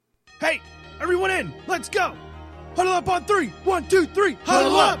Hey, everyone in. Let's go. Huddle up on 3. 1, 2, 3.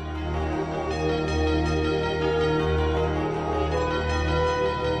 Huddle up.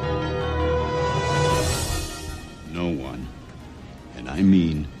 No one, and I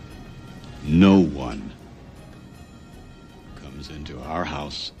mean no one, comes into our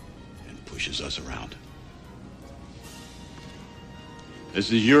house and pushes us around.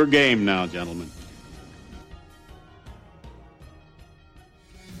 This is your game now, gentlemen.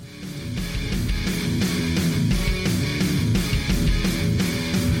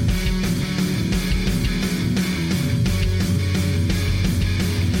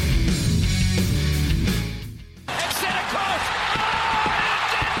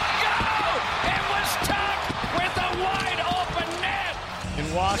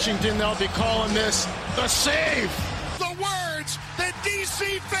 Washington, they'll be calling this the save. The words that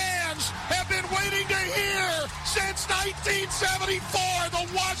D.C. fans have been waiting to hear since 1974. The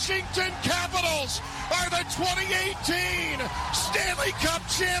Washington Capitals are the 2018 Stanley Cup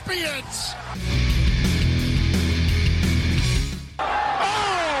champions.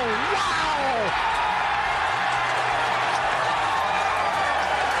 Oh, wow!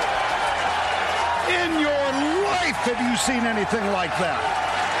 In your life, have you seen anything like that?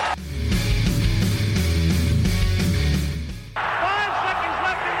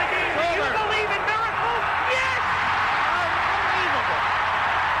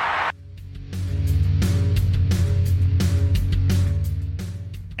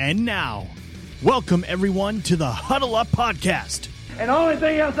 And now, welcome everyone to the Huddle Up Podcast. And the only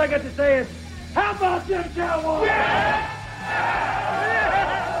thing else I got to say is, how about them Cowboys? Yeah!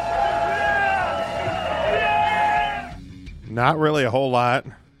 Not really a whole lot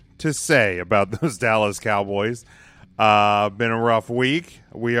to say about those Dallas Cowboys. Been a rough week.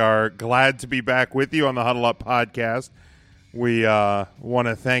 We are glad to be back with you on the Huddle Up Podcast. We want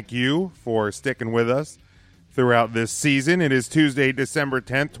to thank you for sticking with us throughout this season. It is Tuesday, December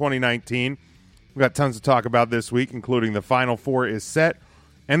 10th, 2019. We've got tons to talk about this week, including the Final Four is set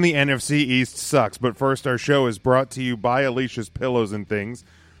and the NFC East sucks. But first, our show is brought to you by Alicia's Pillows and Things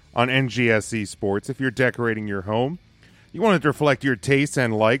on NGSC Sports. If you're decorating your home, you want it to reflect your tastes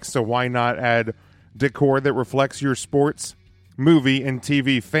and likes, so why not add decor that reflects your sports, movie, and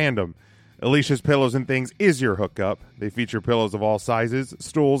TV fandom? Alicia's Pillows and Things is your hookup. They feature pillows of all sizes,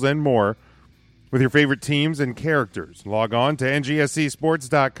 stools, and more, with your favorite teams and characters. Log on to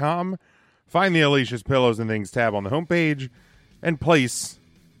ngscsports.com, find the Alicia's Pillows and Things tab on the homepage, and place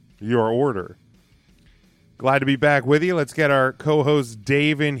your order. Glad to be back with you. Let's get our co-host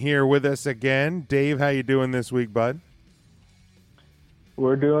Dave in here with us again. Dave, how you doing this week, bud?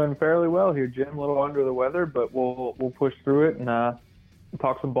 We're doing fairly well here, Jim. A little under the weather, but we'll push through it and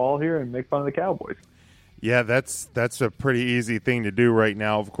talk some ball here and make fun of the Cowboys. Yeah, that's a pretty easy thing to do right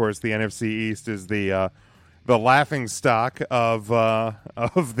now. Of course, the NFC East is the laughing stock of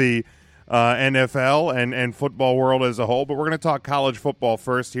the NFL and football world as a whole. But we're going to talk college football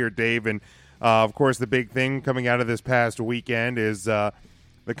first here, Dave. And of course, the big thing coming out of this past weekend is the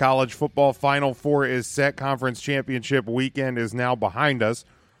college football Final Four is set. Conference championship weekend is now behind us.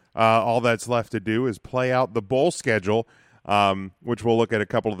 All that's left to do is play out the bowl schedule, which we'll look at a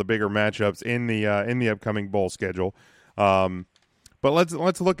couple of the bigger matchups in the upcoming bowl schedule. But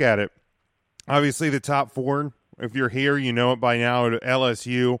let's look at it. Obviously, the top four, if you're here, you know it by now,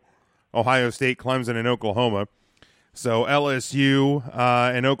 LSU, Ohio State, Clemson, and Oklahoma. So LSU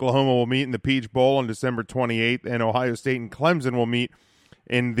and Oklahoma will meet in the Peach Bowl on December 28th, and Ohio State and Clemson will meet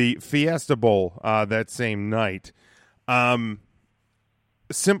in the Fiesta Bowl that same night.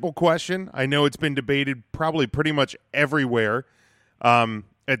 Simple question. I know it's been debated probably pretty much everywhere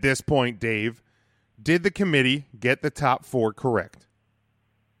at this point, Dave. Did the committee get the top four correct?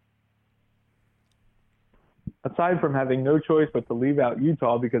 Aside from having no choice but to leave out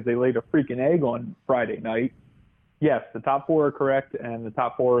Utah because they laid a freaking egg on Friday night, yes, the top four are correct, and the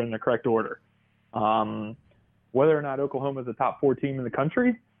top four are in the correct order. Whether or not Oklahoma is a top four team in the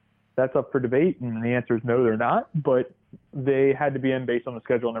country, that's up for debate, and the answer is no, they're not. But they had to be in based on the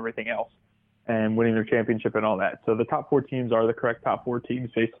schedule and everything else and winning their championship and all that. So the top four teams are the correct top four teams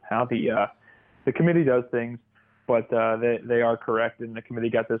based on how the committee does things. But they are correct, and the committee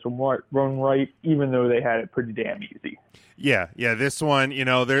got this one right, even though they had it pretty damn easy. Yeah, this one,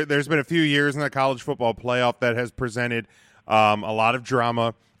 there's been a few years in the college football playoff that has presented a lot of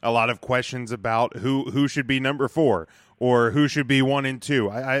drama, a lot of questions about who should be number four or who should be 1 and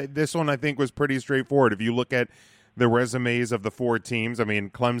 2. This one, I think, was pretty straightforward. If you look at the resumes of the four teams, I mean,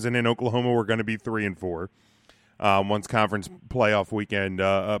 Clemson and Oklahoma were going to be 3 and 4 once conference playoff weekend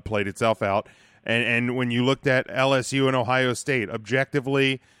played itself out. And when you looked at LSU and Ohio State,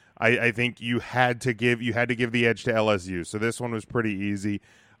 objectively, I think you had to give the edge to LSU. So this one was pretty easy.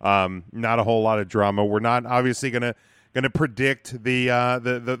 Not a whole lot of drama. We're not obviously gonna predict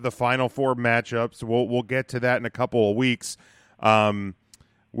the Final Four matchups. We'll get to that in a couple of weeks.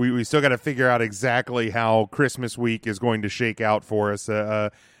 We still got to figure out exactly how Christmas week is going to shake out for us.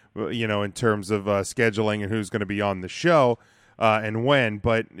 In terms of scheduling and who's going to be on the show and when.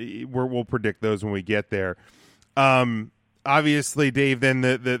 But we'll predict those when we get there. Obviously, Dave, then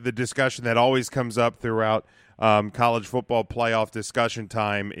the discussion that always comes up throughout college football playoff discussion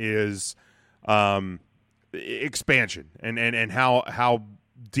time is expansion and how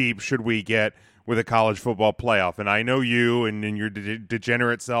deep should we get with a college football playoff. And I know you and your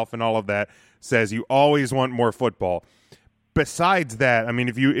degenerate self and all of that says you always want more football. Besides that, I mean,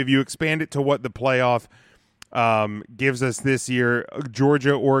 if you expand it to what the playoff gives us this year,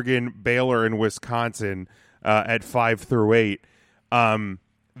 Georgia, Oregon, Baylor, and Wisconsin at 5 through 8.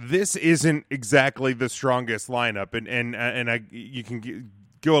 This isn't exactly the strongest lineup, and you can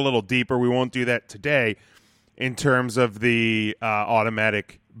go a little deeper. We won't do that today in terms of the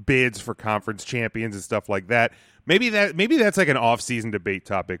automatic bids for conference champions and stuff like that. Maybe that's like an off-season debate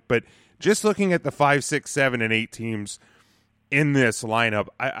topic, but just looking at the 5, 6, 7, and 8 teams in this lineup,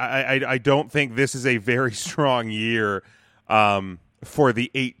 I don't think this is a very strong year for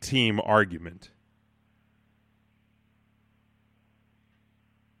the 8-team argument.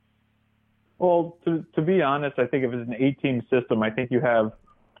 Well, to be honest, I think if it's an 8-team system, I think you have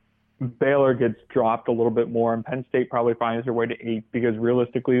Baylor gets dropped a little bit more, and Penn State probably finds their way to 8 because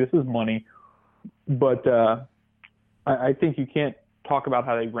realistically, this is money. But I think you can't talk about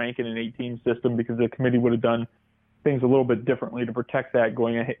how they rank in an 8-team system because the committee would have done things a little bit differently to protect that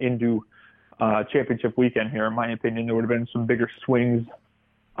going into championship weekend here. In my opinion, there would have been some bigger swings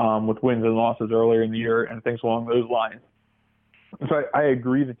with wins and losses earlier in the year and things along those lines. So I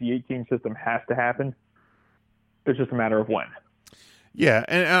agree that the 8-team system has to happen. It's just a matter of when. Yeah,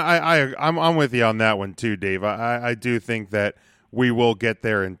 and I'm with you on that one too, Dave. I do think that we will get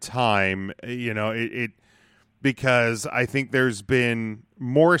there in time. It because I think there's been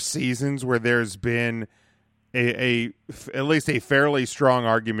more seasons where there's been at least a fairly strong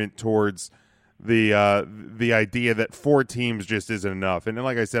argument towards the idea that 4 teams just isn't enough. And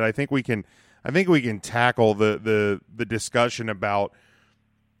like I said, I think we can tackle the discussion about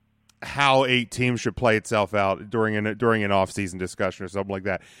how 8 teams should play itself out during an off-season discussion or something like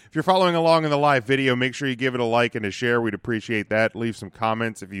that. If you're following along in the live video, make sure you give it a like and a share. We'd appreciate that. Leave some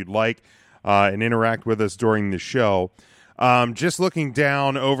comments if you'd like and interact with us during the show. Just looking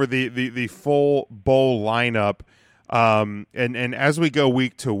down over the full bowl lineup, and as we go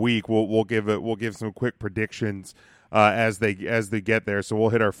week to week, we'll give some quick predictions as they get there. So we'll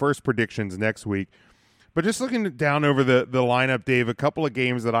hit our first predictions next week. But just looking down over the lineup, Dave, a couple of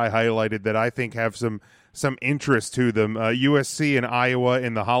games that I highlighted that I think have some interest to them. USC and Iowa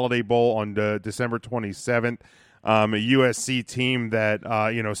in the Holiday Bowl on December 27th. A USC team that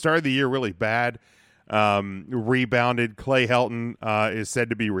started the year really bad, rebounded. Clay Helton is said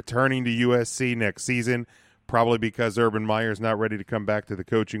to be returning to USC next season, probably because Urban Meyer's not ready to come back to the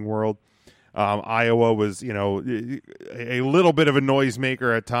coaching world. Iowa was, a little bit of a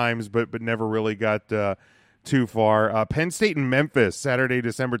noisemaker at times, but never really got too far. Penn State and Memphis, Saturday,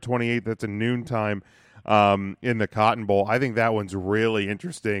 December 28th. That's a noontime in the Cotton Bowl. I think that one's really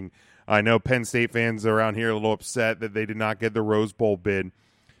interesting. I know Penn State fans around here are a little upset that they did not get the Rose Bowl bid,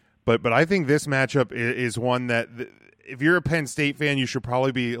 but I think this matchup is one that if you're a Penn State fan, you should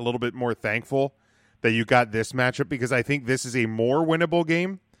probably be a little bit more thankful that you got this matchup because I think this is a more winnable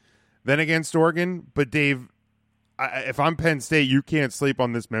game than against Oregon. But, Dave, if I'm Penn State, you can't sleep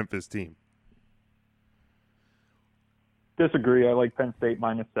on this Memphis team. Disagree. I like Penn State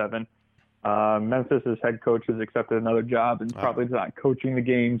 -7. Memphis' head coach has accepted another job and probably not coaching the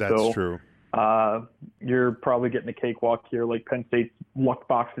game. That's true. You're probably getting a cakewalk here, like Penn State's luck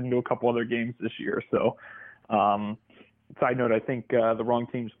boxed into a couple other games this year. So, side note, I think the wrong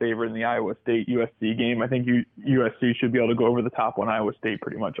team's favored in the Iowa State-USC game. I think USC should be able to go over the top on Iowa State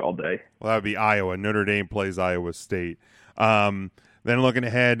pretty much all day. Well, that would be Iowa. Notre Dame plays Iowa State. Then looking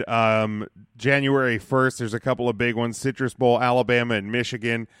ahead, January 1st, there's a couple of big ones. Citrus Bowl, Alabama and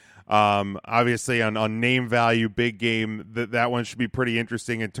Michigan. Obviously, on name value, big game. That one should be pretty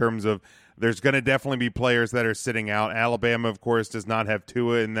interesting in terms of there's going to definitely be players that are sitting out. Alabama, of course, does not have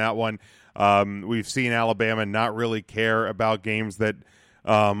Tua in that one. We've seen Alabama not really care about games that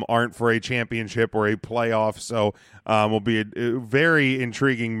aren't for a championship or a playoff. So will be a very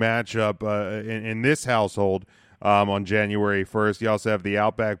intriguing matchup in this household on January 1st. You also have the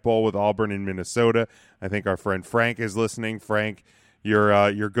Outback Bowl with Auburn in Minnesota. I think our friend Frank is listening. Frank,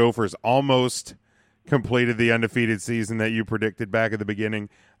 your Gophers almost completed the undefeated season that you predicted back at the beginning.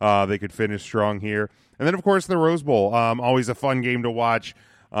 They could finish strong here. And then, of course, the Rose Bowl. Always a fun game to watch.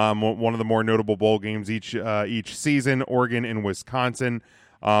 One of the more notable bowl games each season, Oregon and Wisconsin.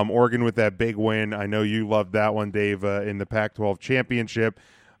 Oregon with that big win. I know you loved that one, Dave, in the Pac-12 championship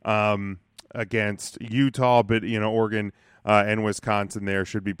against Utah. But, Oregon and Wisconsin there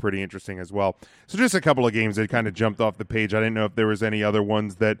should be pretty interesting as well. So just a couple of games that kind of jumped off the page. I didn't know if there was any other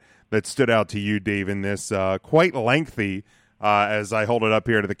ones that stood out to you, Dave, in this quite lengthy, as I hold it up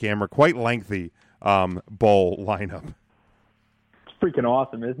here to the camera, quite lengthy bowl lineup. It's freaking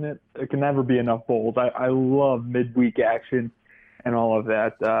awesome, isn't it? It can never be enough bowls. I love midweek action and all of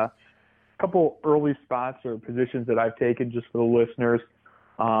that. A couple early spots or positions that I've taken just for the listeners.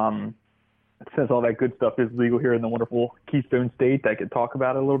 Since all that good stuff is legal here in the wonderful Keystone State, I could talk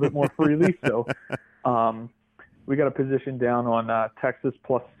about it a little bit more freely. So we got a position down on Texas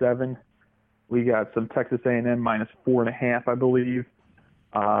 +7. We got some Texas A&M -4.5, I believe.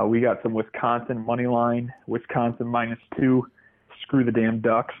 We got some Wisconsin money line, Wisconsin -2. Screw the damn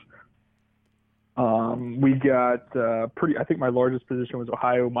Ducks. We got I think my largest position was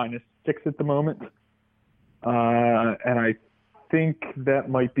Ohio -6 at the moment. And I think that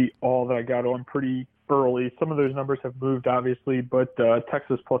might be all that I got on pretty early. Some of those numbers have moved, obviously, but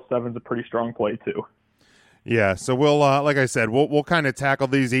Texas +7 is a pretty strong play too. Yeah, so we'll, like I said, we'll kind of tackle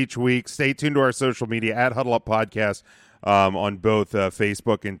these each week. Stay tuned to our social media at Huddle Up Podcast on both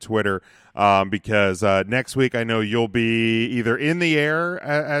Facebook and Twitter, because next week I know you'll be either in the air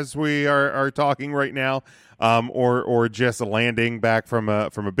as we are talking right now, or just landing back from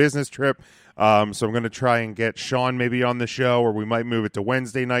a business trip. So I'm going to try and get Sean maybe on the show, or we might move it to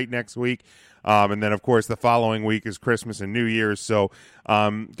Wednesday night next week. And then, of course, the following week is Christmas and New Year's. So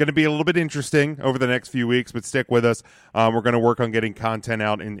going to be a little bit interesting over the next few weeks, but stick with us. We're going to work on getting content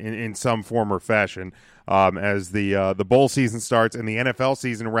out in some form or fashion as the bowl season starts and the NFL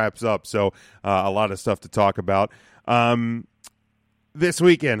season wraps up. So a lot of stuff to talk about. This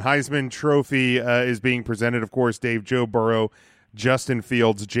weekend, Heisman Trophy is being presented, of course. Dave, Joe Burrow, Justin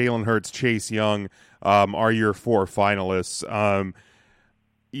Fields, Jalen Hurts, Chase Young are your 4 finalists.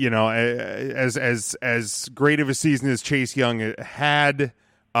 As great of a season as Chase Young had,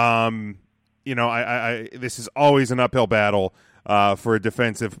 this is always an uphill battle for a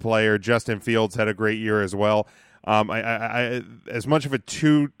defensive player. Justin Fields had a great year as well. As much of a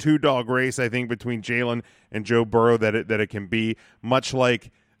two-dog race, I think, between Jalen and Joe Burrow that it can be, much like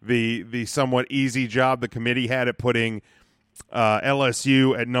the somewhat easy job the committee had at putting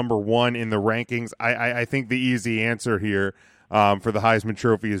LSU at number 1 in the rankings. I think the easy answer here for the Heisman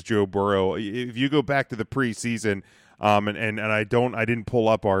Trophy is Joe Burrow. If you go back to the preseason, and I didn't pull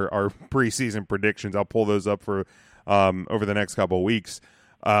up our preseason predictions. I'll pull those up for over the next couple of weeks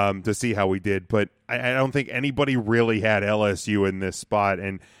to see how we did. But I don't think anybody really had LSU in this spot,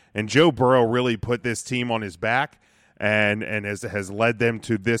 and Joe Burrow really put this team on his back and has led them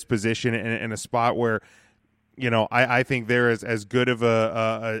to this position in a spot where, I think they're as good of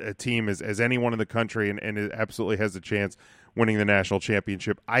a team as anyone in the country, and it absolutely has a chance winning the national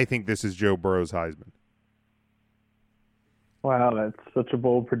championship. I think this is Joe Burrow's Heisman. Wow, that's such a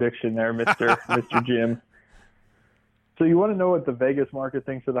bold prediction there, Mr. Jim. So you want to know what the Vegas market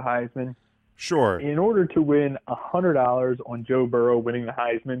thinks of the Heisman? Sure. In order to win $100 on Joe Burrow winning the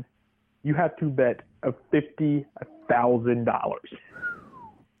Heisman, you have to bet $50,000.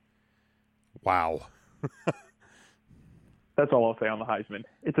 Wow. That's all I'll say on the Heisman.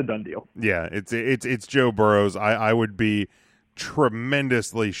 It's a done deal. Yeah, it's Joe Burrow's. I would be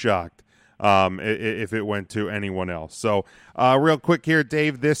tremendously shocked if it went to anyone else. So real quick here,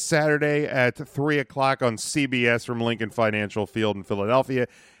 Dave, this Saturday at 3 o'clock on CBS from Lincoln Financial Field in Philadelphia,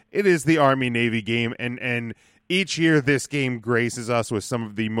 it is the Army-Navy game, and each year this game graces us with some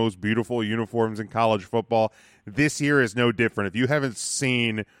of the most beautiful uniforms in college football. This year is no different. If you haven't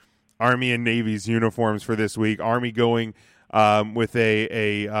seen Army and Navy's uniforms for this week, Army going with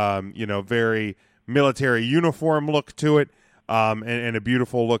a very military uniform look to it, and a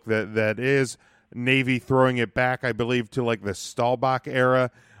beautiful look that is. Navy throwing it back, I believe, to like the Staubach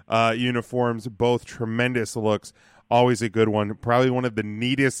era uniforms. Both tremendous looks. Always a good one. Probably one of the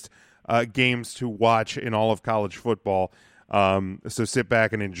neatest games to watch in all of college football. So sit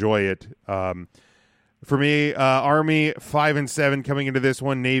back and enjoy it. For me, Army 5-7 coming into this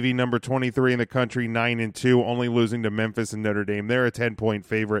one. Navy number 23 in the country, 9-2, only losing to Memphis and Notre Dame. They're a 10-point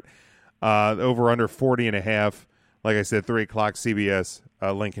favorite. Over under 40.5. Like I said, 3 o'clock CBS,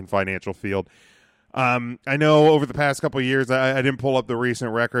 Lincoln Financial Field. I know over the past couple of years, I didn't pull up the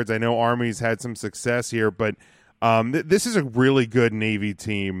recent records. I know Army's had some success here, but This is a really good Navy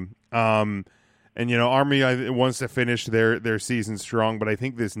team. And, Army wants to finish their season strong, but I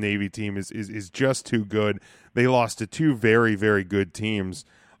think this Navy team is just too good. They lost to two very, very good teams.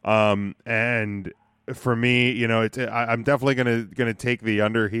 And for me, I'm definitely gonna take the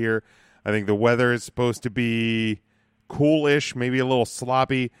under here. I think the weather is supposed to be coolish, maybe a little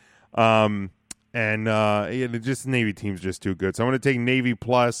sloppy. Just Navy team's just too good. So I'm going to take Navy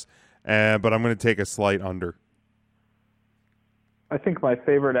plus, but I'm going to take a slight under. I think my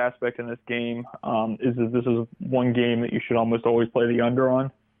favorite aspect in this game is that this is one game that you should almost always play the under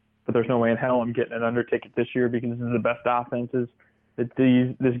on, but there's no way in hell I'm getting an under ticket this year because this is the best offenses that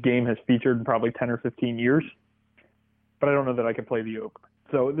this game has featured in probably 10 or 15 years. But I don't know that I can play the over.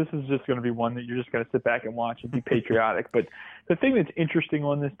 So this is just going to be one that you're just going to sit back and watch and be patriotic. But the thing that's interesting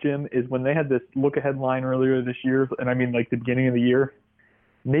on this, Jim, is when they had this look-ahead line earlier this year, and I mean like the beginning of the year,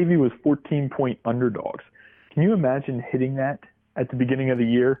 Navy was 14-point underdogs. Can you imagine hitting that at the beginning of the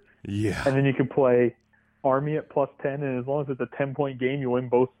year? Yeah. And then you could play Army at plus 10, and as long as it's a 10-point game, you win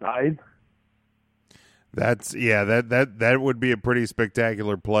both sides. That would be a pretty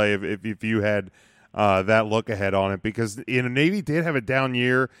spectacular play if you had that look ahead on it, because Navy did have a down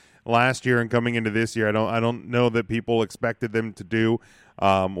year last year, and coming into this year, I don't know that people expected them to do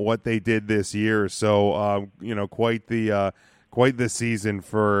what they did this year. So quite the season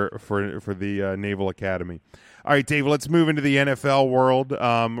for the Naval Academy. All right, Dave, let's move into the NFL world.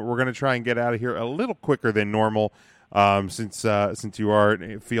 We're going to try and get out of here a little quicker than normal since you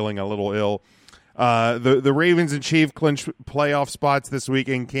are feeling a little ill. The Ravens and Chiefs clinched playoff spots this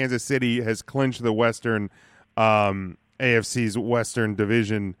weekend. Kansas City has clinched the Western AFC's Western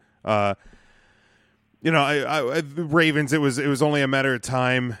Division. The Ravens, it was only a matter of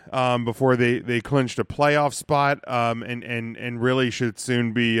time before they clinched a playoff spot, and really should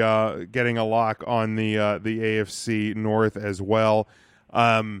soon be getting a lock on the AFC North as well.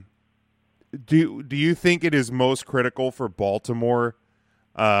 Do you think it is most critical for Baltimore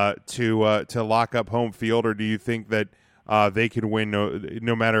to lock up home field, or do you think that they can win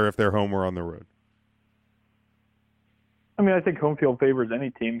no matter if they're home or on the road? I mean, I think home field favors any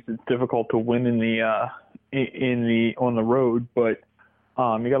team. It's difficult to win on the road, but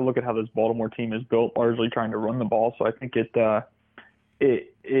you got to look at how this Baltimore team is built, largely trying to run the ball. So I think it's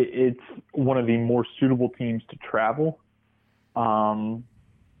one of the more suitable teams to travel.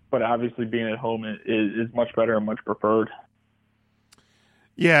 But obviously, being at home is much better and much preferred.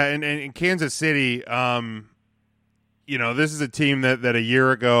 Yeah, and in Kansas City, this is a team that a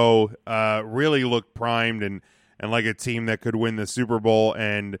year ago really looked primed and like a team that could win the Super Bowl.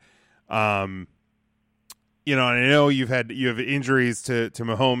 And and I know you have injuries to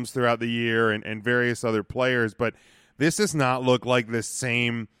Mahomes throughout the year and various other players, but this does not look like the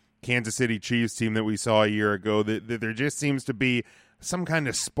same Kansas City Chiefs team that we saw a year ago. That there just seems to be some kind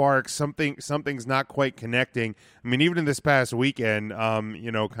of spark, something's not quite connecting. I mean, even in this past weekend,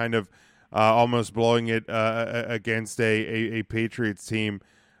 almost blowing it against a Patriots team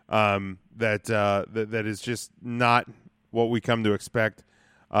that is just not what we come to expect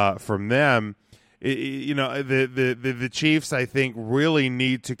from them. The Chiefs, I think, really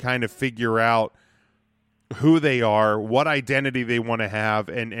need to kind of figure out who they are, what identity they want to have,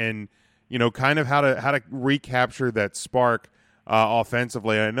 and kind of how to recapture that spark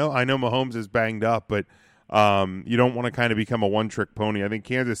offensively. I know Mahomes is banged up, but you don't want to kind of become a one-trick pony. I think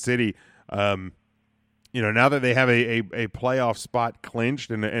Kansas City, now that they have a playoff spot clinched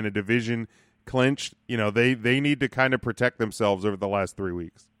and a division clinched, they need to kind of protect themselves over the last 3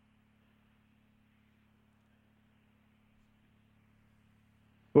 weeks.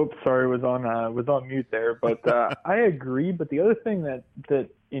 Oops, sorry, was on mute there. But I agree. But the other thing that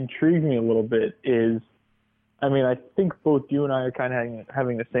intrigues me a little bit is, I mean, I think both you and I are kind of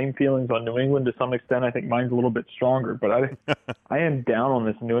having the same feelings on New England to some extent. I think mine's a little bit stronger, but I am down on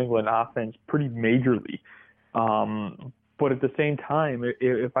this New England offense pretty majorly. But at the same time,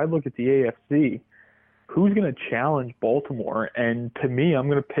 if I look at the AFC, who's going to challenge Baltimore? And to me, I'm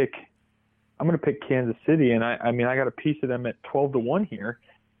going to pick Kansas City, and I mean, I got a piece of them at 12-1 here.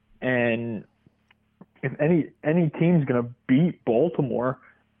 And if any team's going to beat Baltimore,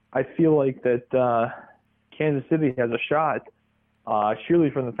 I feel like that Kansas City has a shot,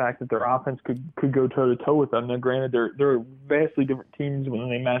 surely from the fact that their offense could go toe-to-toe with them. Now, granted, they're vastly different teams when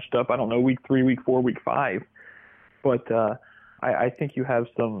they matched up, I don't know, week 3, week 4, week 5. But I think you have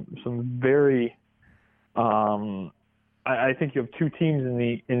some very I think you have two teams in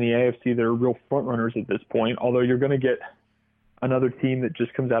the AFC that are real front runners at this point, although you're going to get another team that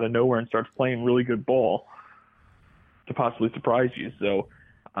just comes out of nowhere and starts playing really good ball to possibly surprise you. So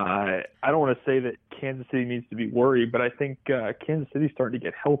I don't want to say that Kansas City needs to be worried, but I think Kansas City's starting to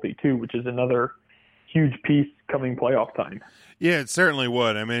get healthy too, which is another huge piece coming playoff time. Yeah, it certainly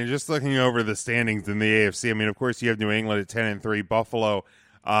would. I mean, just looking over the standings in the AFC, I mean, of course, you have New England at 10-3, Buffalo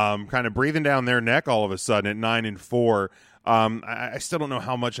kind of breathing down their neck all of a sudden at 9-4. I still don't know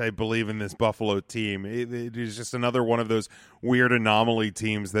how much I believe in this Buffalo team. It is just another one of those weird anomaly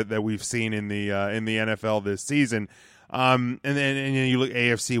teams that we've seen in the NFL this season. And then you look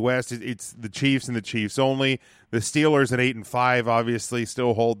AFC West, it's the Chiefs and the Chiefs only. The Steelers at 8-5 obviously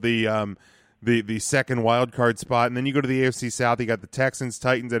still hold the second wild card spot, and then you go to the AFC South. You got the Texans,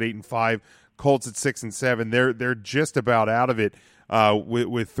 Titans at 8-5, Colts at 6-7. They're just about out of it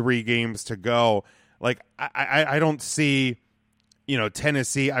with 3 games to go. Like I don't see,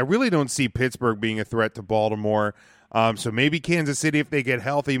 Tennessee. I really don't see Pittsburgh being a threat to Baltimore. So maybe Kansas City if they get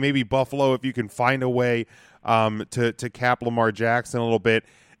healthy. Maybe Buffalo if you can find a way to cap Lamar Jackson a little bit.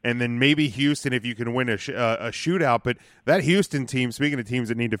 And then maybe Houston if you can win a shootout. But that Houston team, speaking of teams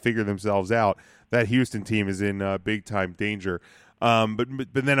that need to figure themselves out, that Houston team is in big-time danger. But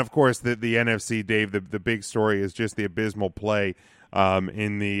then, of course, the NFC, Dave, the big story is just the abysmal play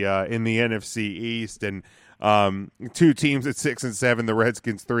in the NFC East. And 2 teams at 6-7, the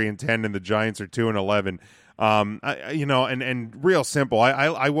Redskins 3-10, and the Giants are 2-11. And real simple.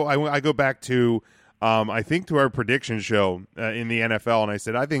 I go back to I think to our prediction show in the NFL, and I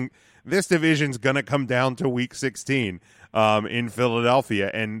said I think this division's going to come down to Week 16 in Philadelphia,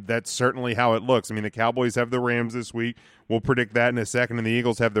 and that's certainly how it looks. I mean, the Cowboys have the Rams this week. We'll predict that in a second, and the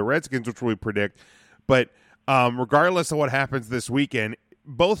Eagles have the Redskins, which we predict. But regardless of what happens this weekend,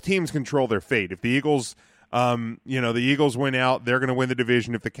 both teams control their fate. If the Eagles, the Eagles win out, they're going to win the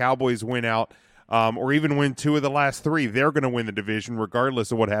division. If the Cowboys win out, or even win 2 of the last 3, they're going to win the division,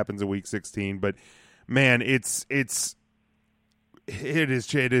 regardless of what happens in Week 16. But man, it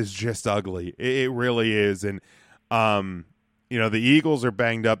is just ugly. It really is. And the Eagles are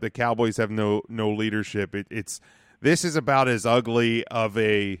banged up. The Cowboys have no leadership. This is about as ugly of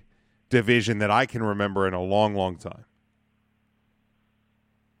a division that I can remember in a long, long time.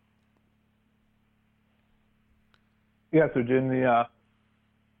 Yeah, so Jim, I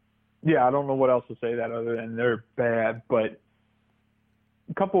don't know what else to say that other than they're bad, but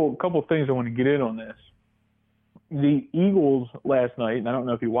a couple things I want to get in on this. The Eagles last night, and I don't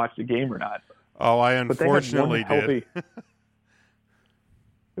know if you watched the game or not. Oh, I unfortunately did. It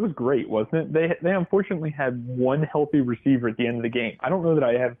was great, wasn't it? They unfortunately had one healthy receiver at the end of the game. I don't know that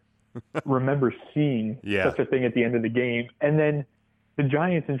I have remember seeing such a thing at the end of the game. And then the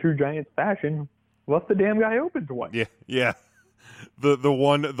Giants, in true Giants fashion, left the damn guy open twice. Yeah. The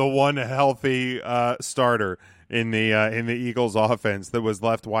one healthy starter in the Eagles offense that was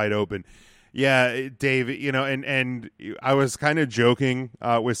left wide open. Yeah, Dave, and I was kind of joking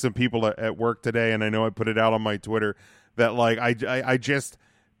with some people at work today, and I know I put it out on my Twitter that like I just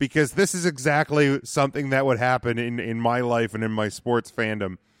because this is exactly something that would happen in my life and in my sports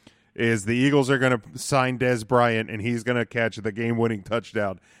fandom is the Eagles are going to sign Dez Bryant, and he's going to catch the game-winning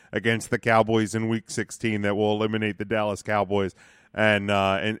touchdown against the Cowboys in Week 16 that will eliminate the Dallas Cowboys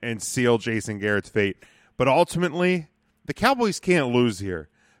and seal Jason Garrett's fate. But ultimately, the Cowboys can't lose here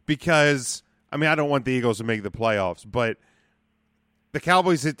because, I mean, I don't want the Eagles to make the playoffs, but the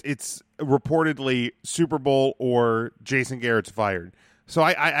Cowboys, it's reportedly Super Bowl or Jason Garrett's fired. So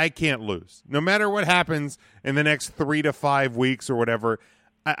I can't lose. No matter what happens in the next 3 to 5 weeks or whatever,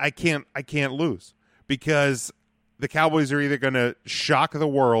 I can't lose because the Cowboys are either going to shock the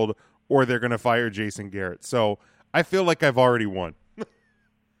world or they're going to fire Jason Garrett. So I feel like I've already won.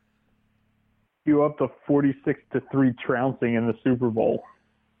 You up the 46-3 trouncing in the Super Bowl.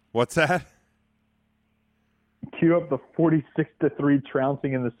 What's that? Cue up the 46-3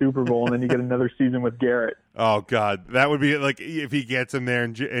 trouncing in the Super Bowl, and then you get another season with Garrett. Oh God, that would be like if he gets him there,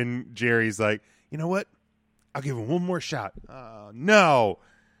 and Jerry's like, you know what? I'll give him one more shot. No,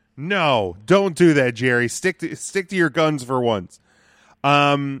 don't do that, Jerry. Stick to your guns for once.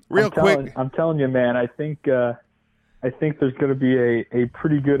 Quick, I'm telling you, man. I think there's going to be a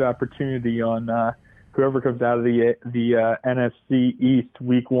pretty good opportunity on whoever comes out of the NFC East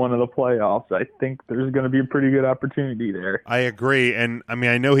Week 1 of the playoffs. I think there's going to be a pretty good opportunity there. I agree, and I mean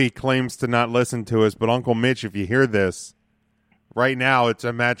I know he claims to not listen to us, but Uncle Mitch, if you hear this right now, it's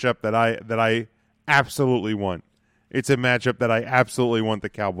a matchup that I absolutely want. It's a matchup that I absolutely want the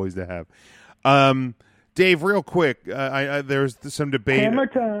Cowboys to have. Dave, real quick, there's some debate. Hammer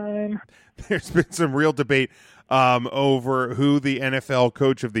time. There's been some real debate over who the NFL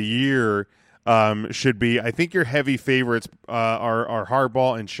Coach of the Year should be. I think your heavy favorites are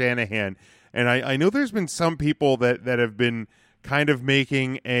Harbaugh and Shanahan. And I know there's been some people that have been kind of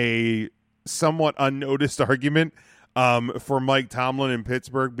making a somewhat unnoticed argument for Mike Tomlin in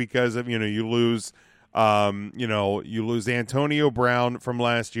Pittsburgh because of, you lose Antonio Brown from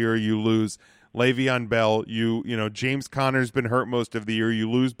last year, you lose Le'Veon Bell, James Conner's been hurt most of the year,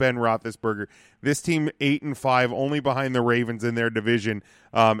 you lose Ben Roethlisberger. This team 8-5, only behind the Ravens in their division,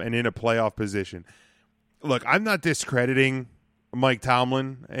 and in a playoff position. Look, I'm not discrediting Mike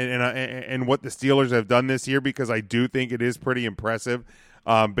Tomlin and what the Steelers have done this year, because I do think it is pretty impressive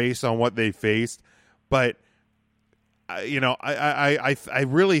based on what they faced. But I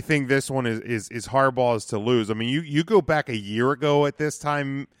really think this one is Harbaugh's to lose. I mean, you go back a year ago at this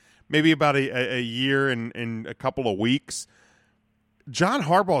time, maybe about a year and a couple of weeks, John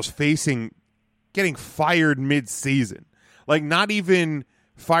Harbaugh's facing getting fired mid-season. Like, not even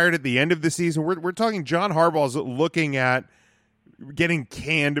fired at the end of the season. We're talking John Harbaugh's looking at getting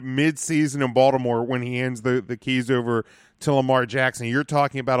canned mid-season in Baltimore when he hands the keys over to Lamar Jackson. You're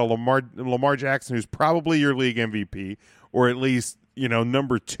talking about a Lamar Jackson who's probably your league MVP, or at least,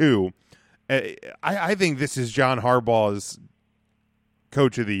 number 2. I think this is John Harbaugh's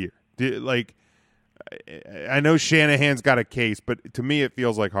coach of the year. I know Shanahan's got a case, but to me it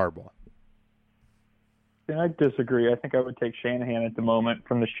feels like Harbaugh. And I disagree. I think I would take Shanahan at the moment,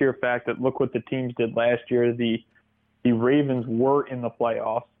 from the sheer fact that look what the teams did last year. The Ravens were in the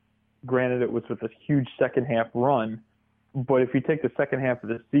playoffs. Granted, it was with a huge second half run. But if you take the second half of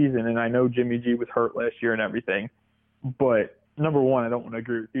the season, and I know Jimmy G was hurt last year and everything, but number one, I don't want to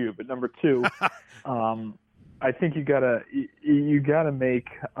agree with you. But number two, I think you gotta make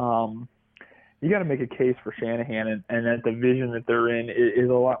a case for Shanahan, and that division that they're in is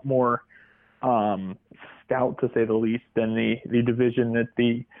a lot more stout, to say the least, than the division that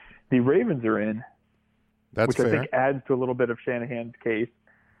the Ravens are in. That's which fair. I think adds to a little bit of Shanahan's case.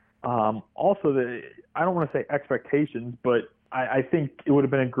 Also, I don't want to say expectations, but I think it would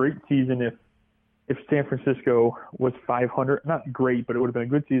have been a great season if San Francisco was 500. Not great, but it would have been a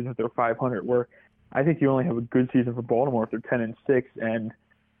good season if they were 500. Where I think you only have a good season for Baltimore if they're 10-6, and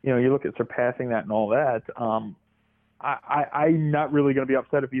you look at surpassing that and all that. I'm not really going to be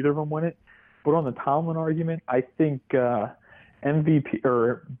upset if either of them win it. But on the Tomlin argument, I think MVP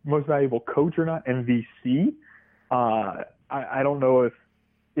or most valuable coach or not, MVC. I don't know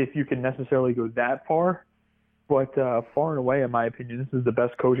if you can necessarily go that far, but far and away, in my opinion, this is the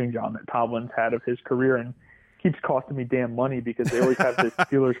best coaching job that Tomlin's had of his career, and keeps costing me damn money because they always have this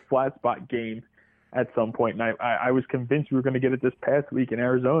Steelers flat spot game at some point. And I was convinced we were going to get it this past week in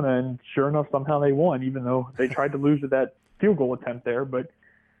Arizona, and sure enough, somehow they won, even though they tried to lose with that field goal attempt there. But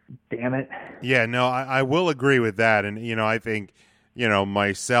damn it. Yeah, no, I will agree with that. And, I think,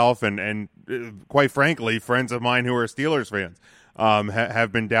 myself and quite frankly, friends of mine who are Steelers fans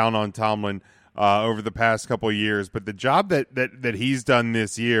have been down on Tomlin over the past couple of years. But the job that he's done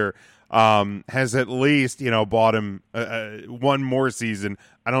this year has at least, bought him one more season.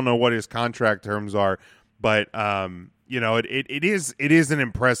 I don't know what his contract terms are, but, it is an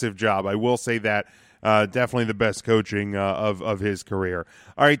impressive job. I will say that. Definitely the best coaching of his career.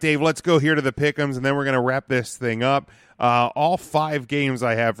 All right, Dave, let's go here to the pick'ems, and then we're going to wrap this thing up. All 5 games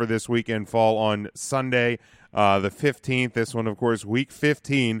I have for this weekend fall on Sunday, the 15th. This one, of course, week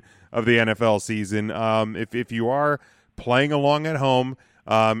 15 of the NFL season. If you are playing along at home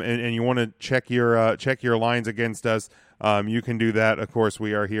and you want to check your lines against us, you can do that. Of course,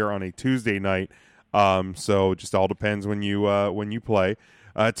 we are here on a Tuesday night, so it just all depends when you play.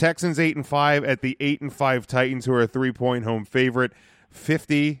 Texans 8-5 at the 8-5 Titans, who are a 3-point home favorite.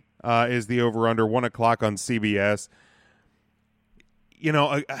 50 is the over/under. 1:00 on CBS.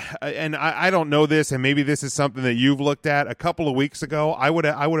 And I don't know this, and maybe this is something that you've looked at. A couple of weeks ago, I would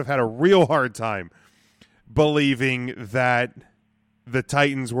have had a real hard time believing that the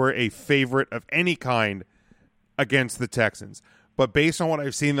Titans were a favorite of any kind against the Texans. But based on what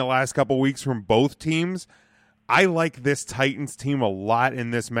I've seen the last couple of weeks from both teams, I like this Titans team a lot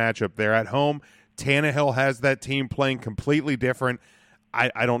in this matchup. They're at home. Tannehill has that team playing completely different.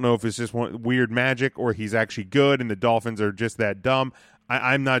 I don't know if it's just weird magic or he's actually good and the Dolphins are just that dumb.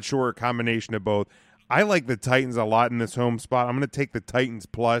 I'm not sure, a combination of both. I like the Titans a lot in this home spot. I'm going to take the Titans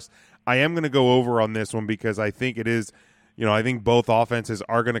plus. I am going to go over on this one because I think it is, I think both offenses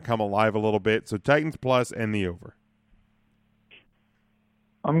are going to come alive a little bit. So Titans plus and the over.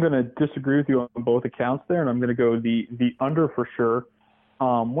 I'm going to disagree with you on both accounts there, and I'm going to go the under for sure.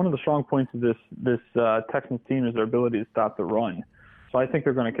 One of the strong points of this Texans team is their ability to stop the run. So I think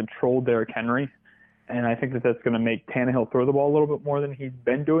they're going to control Derrick Henry, and I think that's going to make Tannehill throw the ball a little bit more than he's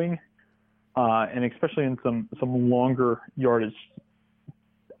been doing, and especially in some longer yardage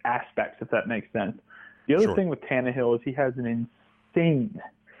aspects, if that makes sense. The other Sure. thing with Tannehill is he has an insane,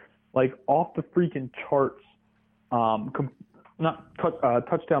 like off the freaking charts, touchdown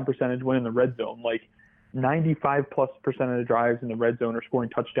percentage when in the red zone. Like 95+% of the drives in the red zone are scoring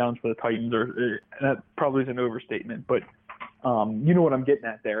touchdowns for the Titans. And that probably is an overstatement, but you know what I'm getting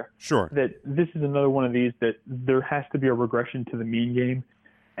at there. Sure. That this is another one of these that there has to be a regression to the mean game,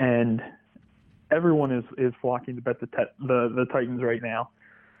 and everyone is flocking to bet the Titans right now.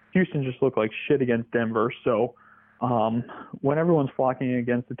 Houston just looked like shit against Denver, so when everyone's flocking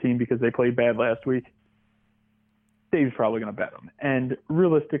against the team because they played bad last week, Dave's probably going to bet them. And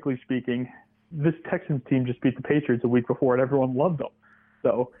realistically speaking, this Texans team just beat the Patriots a week before, and everyone loved them.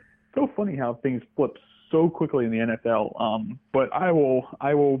 So funny how things flip so quickly in the NFL. But I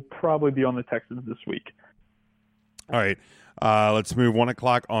will probably be on the Texans this week. All right. Let's move 1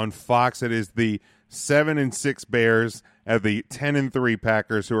 o'clock on Fox. It is the 7-6 Bears at the 10-3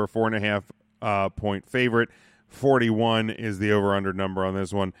 Packers, who are 4.5 point favorite. 41 is the over/under number on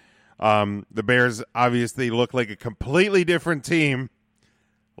this one. The Bears obviously look like a completely different team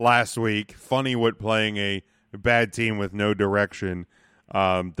last week. Funny what playing a bad team with no direction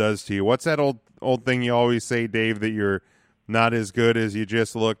does to you. What's that old thing you always say, Dave, that you're not as good as you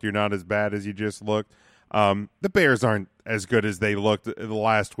just looked, you're not as bad as you just looked? The Bears aren't as good as they looked the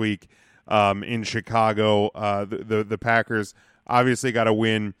last week in Chicago. The Packers obviously got a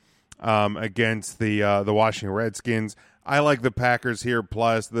win against the Washington Redskins. I like the Packers here.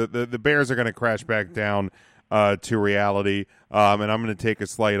 Plus, the Bears are going to crash back down to reality, and I'm going to take a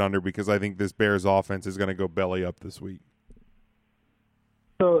slight under because I think this Bears offense is going to go belly up this week.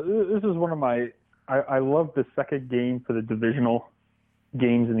 So this is one of my I love the second game for the divisional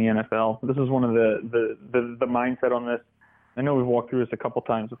games in the NFL. This is one of the mindset on this. I know we've walked through this a couple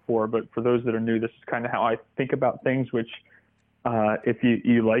times before, but for those that are new, this is kind of how I think about things, which if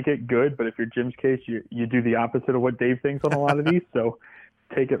you like it, good. But if you're Jim's case, you do the opposite of what Dave thinks on a lot of these. So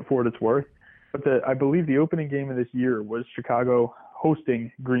take it for what it's worth. But I believe the opening game of this year was Chicago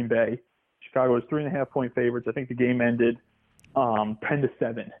hosting Green Bay. Chicago was 3.5 point favorites. I think the game ended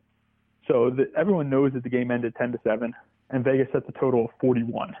 10-7. So everyone knows that the game ended 10-7, and Vegas sets a total of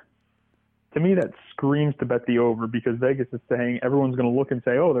 41. To me, that screams to bet the over because Vegas is saying everyone's going to look and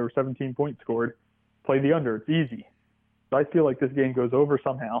say, oh, there were 17 points scored. Play the under. It's easy. So I feel like this game goes over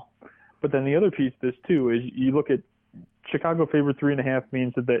somehow. But then the other piece of this, too, is you look at Chicago favored 3.5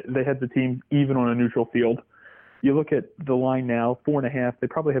 means that they had the team even on a neutral field. You look at the line now, 4.5. They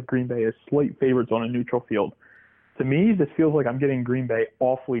probably have Green Bay as slight favorites on a neutral field. To me, this feels like I'm getting Green Bay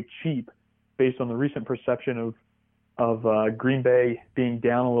awfully cheap based on the recent perception of Green Bay being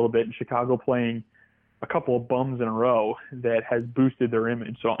down a little bit and Chicago playing a couple of bums in a row that has boosted their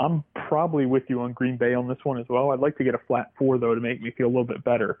image. So I'm probably with you on Green Bay on this one as well. I'd like to get a flat 4, though, to make me feel a little bit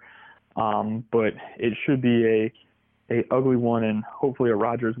better. But it should be a ugly one and hopefully a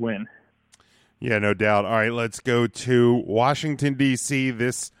Rodgers win. Yeah, no doubt. All right, let's go to Washington, D.C.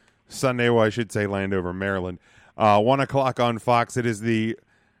 this Sunday. Well, I should say Landover, Maryland. 1 o'clock on Fox. It is the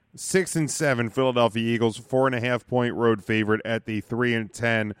 6-7 Philadelphia Eagles, 4.5 point road favorite at the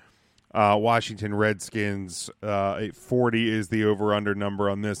 3-10 Washington Redskins. 40 is the over/under number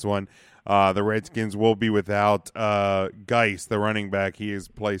on this one. The Redskins will be without Geis, the running back. He is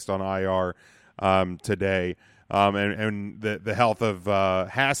placed on IR today. And the health of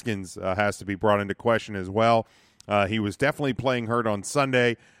Haskins has to be brought into question as well. He was definitely playing hurt on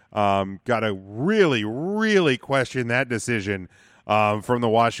Sunday. Got to really, really question that decision from the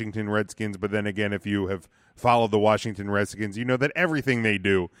Washington Redskins. But then again, if you have followed the Washington Redskins, you know that everything they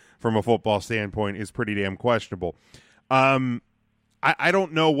do from a football standpoint is pretty damn questionable. I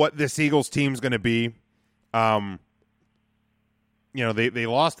don't know what this Eagles team's going to be. They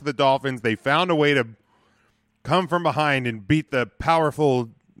lost to the Dolphins. They found a way to come from behind and beat the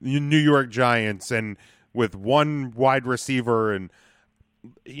powerful New York Giants, and with one wide receiver. And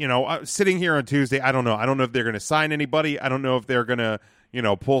sitting here on Tuesday, I don't know. I don't know if they're going to sign anybody. I don't know if they're going to,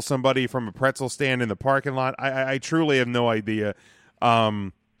 pull somebody from a pretzel stand in the parking lot. I truly have no idea.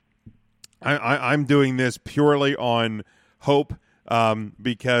 I'm doing this purely on hope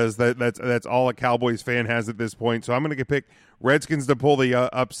because that's all a Cowboys fan has at this point. So I'm going to pick Redskins to pull the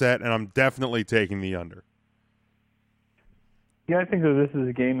upset, and I'm definitely taking the under. Yeah, I think that this is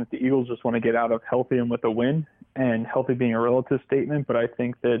a game that the Eagles just want to get out of healthy and with a win, and healthy being a relative statement, but I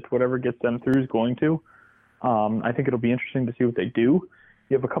think that whatever gets them through is going to. I think it'll be interesting to see what they do.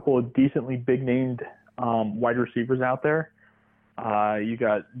 You have a couple of decently big-named wide receivers out there. You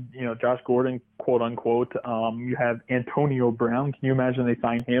got, Josh Gordon, quote-unquote. You have Antonio Brown. Can you imagine they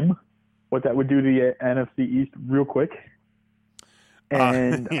sign him? What that would do to the NFC East real quick?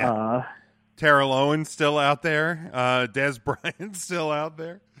 And Terrell Owens still out there. Des Bryant still out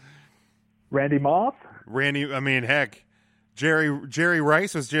there. Randy Moss? Heck, Jerry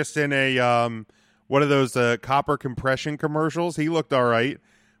Rice was just in a one of those copper compression commercials. He looked all right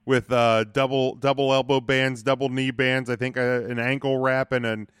with double elbow bands, double knee bands. I think an ankle wrap and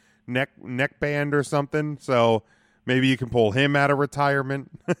a neck band or something. So maybe you can pull him out of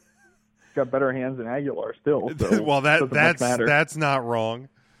retirement. Got better hands than Aguilar still. So well, that's not wrong.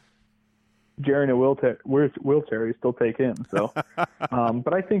 Jerry in a wheelchair, you still take him. So,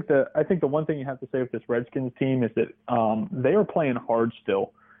 but I think the one thing you have to say with this Redskins team is that they are playing hard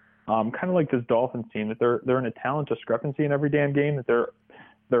still, kind of like this Dolphins team. That they're in a talent discrepancy in every damn game. That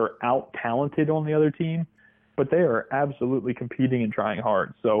they're out talented on the other team, but they are absolutely competing and trying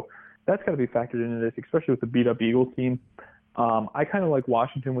hard. So that's got to be factored into this, especially with the beat up Eagles team. I kind of like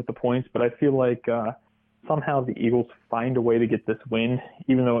Washington with the points, but I feel like somehow the Eagles find a way to get this win,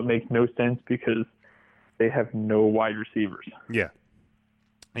 even though it makes no sense because they have no wide receivers. Yeah,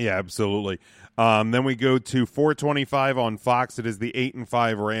 absolutely. Then we go to 4:25 on Fox. It is the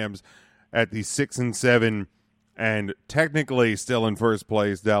 8-5 Rams at the 6-7 and technically still in first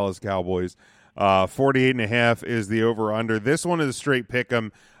place Dallas Cowboys. 48.5 is the over/under. This one is a straight pick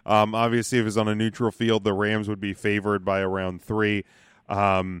 'em. Obviously, if it's on a neutral field, the Rams would be favored by around 3.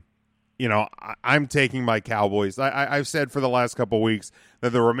 I'm taking my Cowboys. I've said for the last couple of weeks that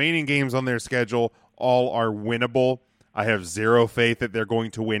the remaining games on their schedule all are winnable. I have zero faith that they're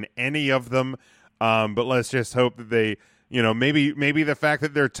going to win any of them. But let's just hope that they, maybe the fact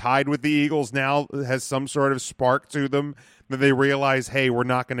that they're tied with the Eagles now has some sort of spark to them, that they realize, hey, we're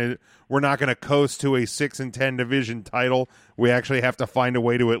not gonna coast to a 6-10 division title. We actually have to find a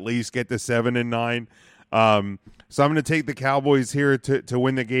way to at least get to 7-9. So I'm going to take the Cowboys here to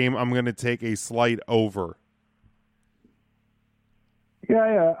win the game. I'm going to take a slight over.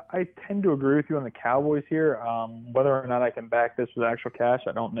 Yeah, I tend to agree with you on the Cowboys here. Whether or not I can back this with actual cash,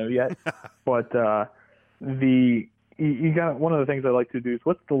 I don't know yet. But you got one of the things I like to do is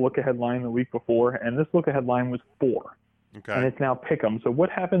what's the look-ahead line the week before? And this look-ahead line was 4. Okay. And it's now pick 'em. So what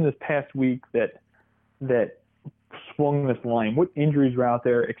happened this past week that swung this line? What injuries were out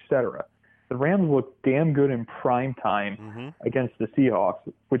there, et cetera? The Rams looked damn good in prime time against the Seahawks,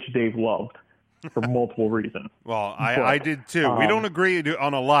 which Dave loved for multiple reasons. Well, I did too. We don't agree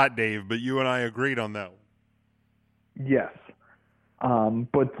on a lot, Dave, but you and I agreed on that one. Yes. And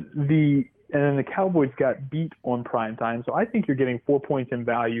then the Cowboys got beat on prime time, so I think you're getting 4 points in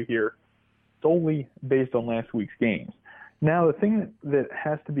value here solely based on last week's games. Now, the thing that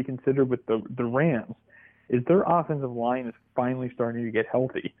has to be considered with the Rams is their offensive line is finally starting to get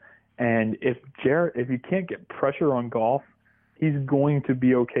healthy. And if you can't get pressure on Goff, he's going to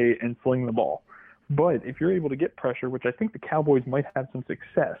be okay and sling the ball. But if you're able to get pressure, which I think the Cowboys might have some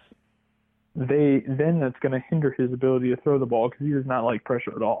success, then that's going to hinder his ability to throw the ball because he does not like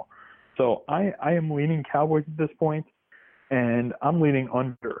pressure at all. So I am leaning Cowboys at this point, and I'm leaning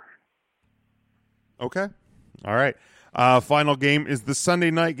under. Okay. All right. Final game is the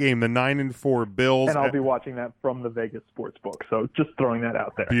Sunday night game, the 9-4 Bills. And I'll be watching that from the Vegas Sportsbook, so just throwing that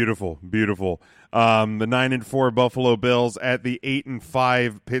out there. Beautiful. The 9-4 Buffalo Bills at the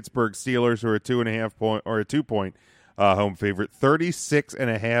 8-5 Pittsburgh Steelers, who are a 2-point home favorite.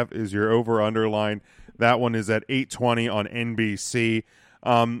 36.5 is your over/under line. That one is at 8:20 on NBC.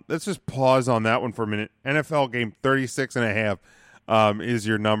 Let's just pause on that one for a minute. NFL game 36.5. Is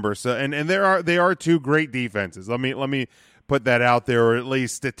your number. So and they are two great defenses. Let me put that out there, or at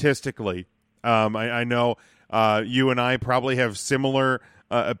least statistically. I know you and I probably have similar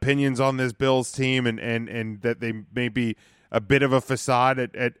opinions on this Bills team, and that they may be a bit of a facade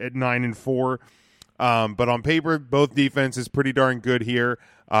at 9-4. But on paper, both defenses pretty darn good here.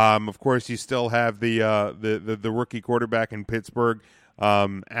 Of course, you still have the rookie quarterback in Pittsburgh.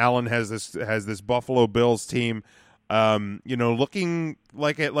 Allen has this Buffalo Bills team. Looking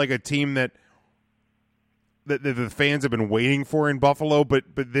like a team that the fans have been waiting for in Buffalo, but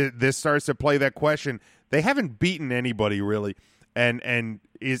this starts to play that question. They haven't beaten anybody really, and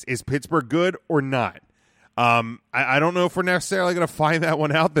is Pittsburgh good or not? I don't know if we're necessarily going to find that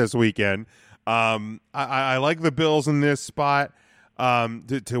one out this weekend. I like the Bills in this spot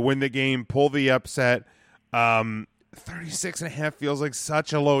to win the game, pull the upset. 36.5 feels like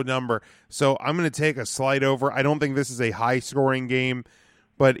such a low number, so I'm going to take a slight over. I don't think this is a high-scoring game,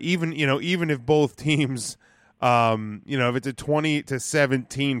 but even if both teams, if it's a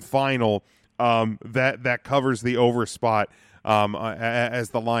 20-17 final, that covers the over spot as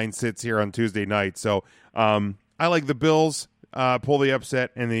the line sits here on Tuesday night. So I like the Bills pull the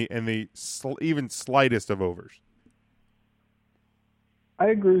upset and the even slightest of overs. I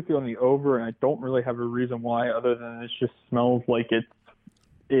agree with you on the over, and I don't really have a reason why other than it just smells like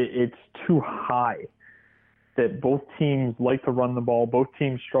it's too high. That both teams like to run the ball, both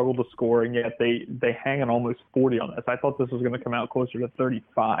teams struggle to score, and yet they hang on almost 40 on this. I thought this was going to come out closer to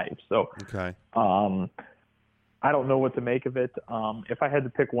 35. So, okay. I don't know what to make of it. If I had to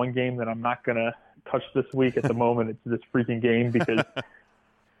pick one game that I'm not going to touch this week at the moment, it's this freaking game because,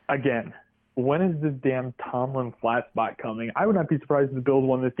 again, when is this damn Tomlin flat spot coming? I would not be surprised if the Bills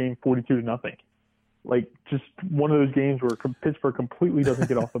won this game 42-0. Like, just one of those games where Pittsburgh completely doesn't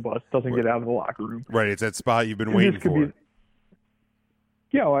get off the bus, doesn't get out of the locker room. Right, it's that spot you've been waiting for.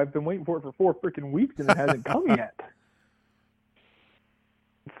 Yeah, well, I've been waiting for it for 4 freaking weeks, and it hasn't come yet.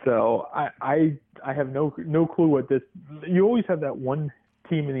 So I have no clue what this – you always have that one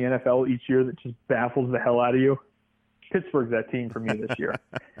team in the NFL each year that just baffles the hell out of you. Pittsburgh's that team for me this year.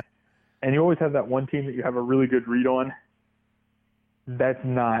 And you always have that one team that you have a really good read on. That's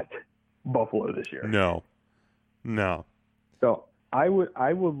not – Buffalo this year. No. So I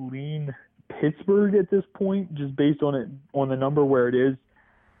would lean Pittsburgh at this point, just based on the number where it is.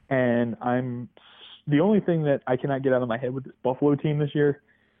 And the only thing that I cannot get out of my head with this Buffalo team this year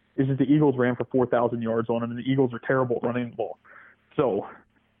is that the Eagles ran for 4,000 yards on them, and the Eagles are terrible at running the ball. So,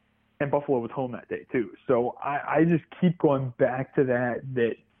 and Buffalo was home that day too. So I just keep going back to that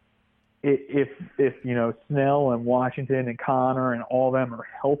if Snell and Washington and Connor and all of them are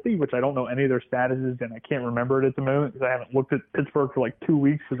healthy, which I don't know any of their statuses, and I can't remember it at the moment because I haven't looked at Pittsburgh for like 2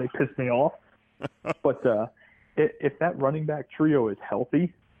 weeks because they pissed me off. But if that running back trio is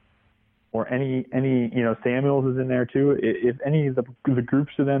healthy, or any Samuels is in there too, if any of the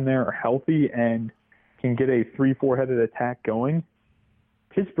groups of them there are healthy and can get a 3-4 headed attack going,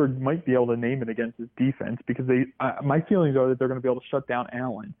 Pittsburgh might be able to name it against his defense because my feelings are that they're going to be able to shut down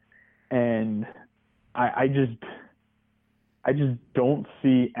Allen. And I just don't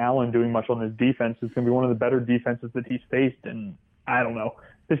see Allen doing much on this defense. It's going to be one of the better defenses that he's faced, and I don't know.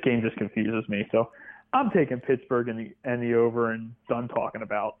 This game just confuses me. So I'm taking Pittsburgh and the over and done talking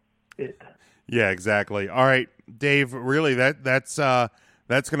about it. Yeah, exactly. All right, Dave. Really, that's going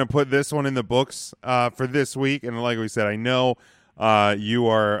to put this one in the books for this week. And like we said, I know you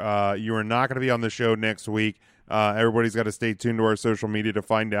are not going to be on the show next week. Everybody's got to stay tuned to our social media to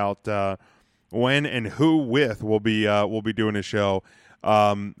find out when and who with we'll be doing a show.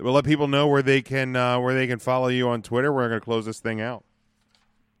 We'll let people know where they can follow you on Twitter. We're going to close this thing out.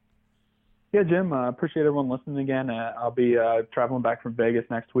 Yeah, Jim. Appreciate everyone listening again. I'll be traveling back from Vegas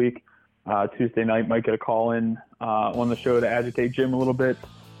next week. Tuesday night, might get a call in on the show to agitate Jim a little bit,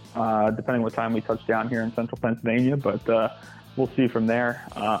 depending what time we touch down here in Central Pennsylvania. But we'll see from there.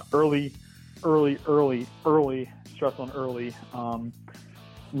 Early stress on early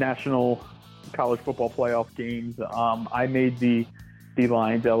national college football playoff games. I made the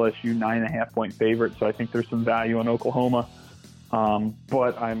Lions LSU 9.5-point favorite, so I think there's some value on Oklahoma.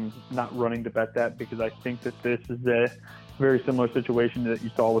 But I'm not running to bet that because I think that this is a very similar situation that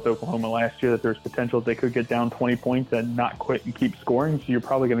you saw with Oklahoma last year, that there's potential that they could get down 20 points and not quit and keep scoring, so you're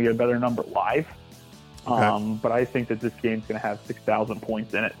probably going to get a better number live. Okay. But I think that this game's going to have 6,000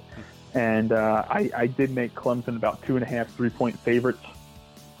 points in it. And I did make Clemson about 2.5 3-point favorites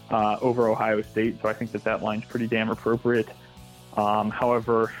over Ohio State, so I think that line's pretty damn appropriate.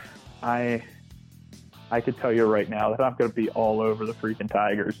 However, I could tell you right now that I'm going to be all over the freaking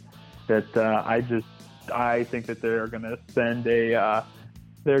Tigers. That I think that they're going to send a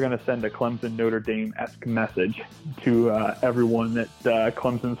Clemson Notre Dame-esque message to everyone that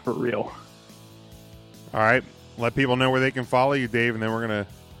Clemson's for real. All right, let people know where they can follow you, Dave, and then we're going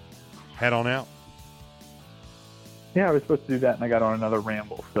to head on out. Yeah, I was supposed to do that, and I got on another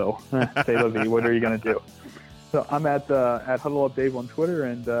ramble. So, say la vie, what are you going to do? So I'm at Huddle Up Dave on Twitter,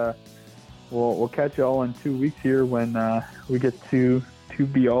 and we'll catch you all in 2 weeks here when we get to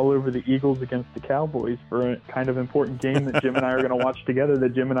be all over the Eagles against the Cowboys for a kind of important game that Jim and I are going to watch together.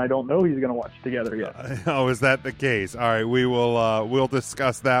 That Jim and I don't know he's going to watch together yet. Oh, is that the case? All right, we will we'll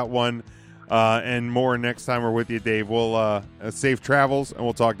discuss that one and more next time we're with you, Dave. We'll safe travels, and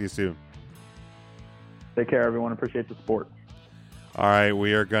we'll talk to you soon. Take care, everyone. Appreciate the support. All right,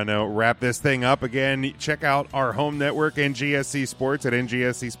 we are going to wrap this thing up. Again, check out our home network, NGSC Sports, at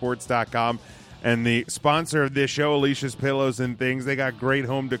ngscsports.com. And the sponsor of this show, Alicia's Pillows and Things. They got great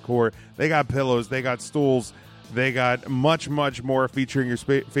home decor. They got pillows. They got stools. They got much, much more featuring your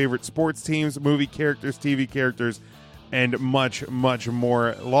favorite sports teams, movie characters, TV characters, and much, much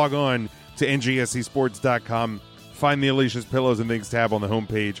more. Log on to ngscsports.com. Find the Alicia's Pillows and Things tab on the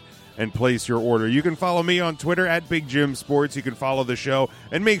homepage and place your order. You can follow me on Twitter at Big Jim Sports. You can follow the show,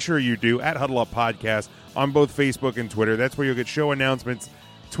 and make sure you do, at Huddle Up Podcast on both Facebook and Twitter. That's where you'll get show announcements,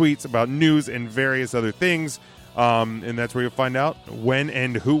 tweets about news, and various other things. And that's where you'll find out when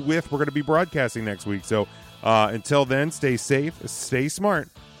and who with we're going to be broadcasting next week. So until then, stay safe, stay smart,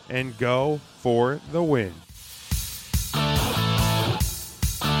 and go for the win.